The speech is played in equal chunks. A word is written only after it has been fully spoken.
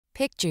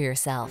Picture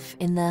yourself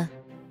in the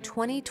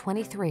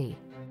 2023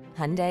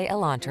 Hyundai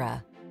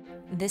Elantra.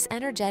 This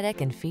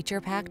energetic and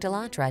feature-packed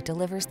Elantra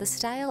delivers the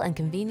style and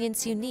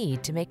convenience you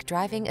need to make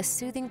driving a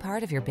soothing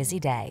part of your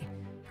busy day.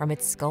 From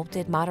its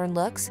sculpted modern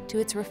looks to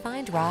its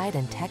refined ride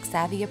and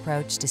tech-savvy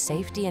approach to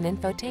safety and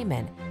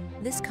infotainment,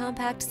 this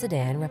compact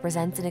sedan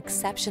represents an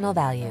exceptional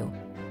value.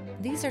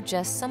 These are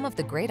just some of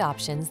the great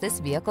options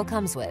this vehicle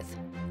comes with: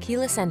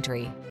 keyless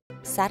entry,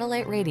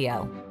 satellite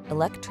radio,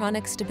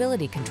 electronic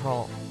stability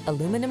control,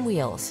 aluminum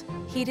wheels,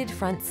 heated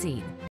front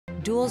seat,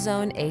 dual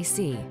zone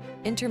AC,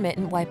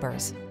 intermittent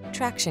wipers,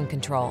 traction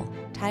control,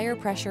 tire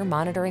pressure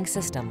monitoring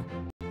system,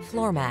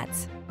 floor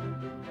mats.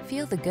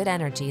 Feel the good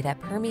energy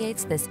that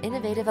permeates this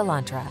innovative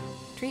Elantra.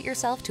 Treat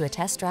yourself to a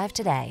test drive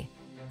today.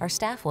 Our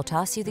staff will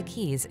toss you the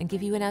keys and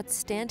give you an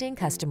outstanding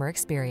customer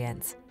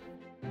experience.